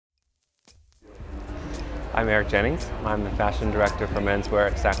I'm Eric Jennings. I'm the fashion director for menswear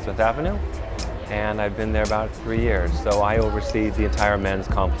at Saks Fifth Avenue, and I've been there about 3 years. So I oversee the entire men's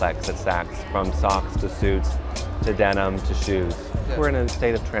complex at Saks, from socks to suits to denim to shoes. We're in a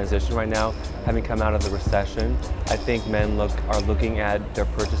state of transition right now, having come out of the recession. I think men are looking at their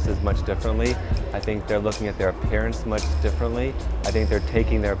purchases much differently. I think they're looking at their appearance much differently. I think they're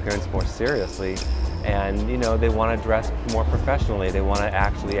taking their appearance more seriously. And they want to dress more professionally. They want to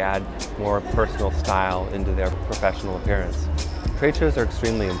actually add more personal style into their professional appearance. Trade shows are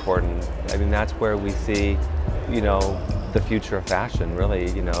extremely important. I mean, that's where we see, the future of fashion,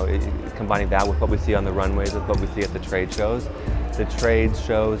 really. Combining that with what we see on the runways, with what we see at the trade shows. The trade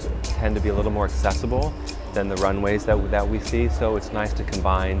shows tend to be a little more accessible than the runways that we see, so it's nice to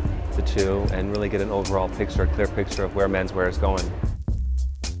combine the two and really get an overall picture, a clear picture of where menswear is going.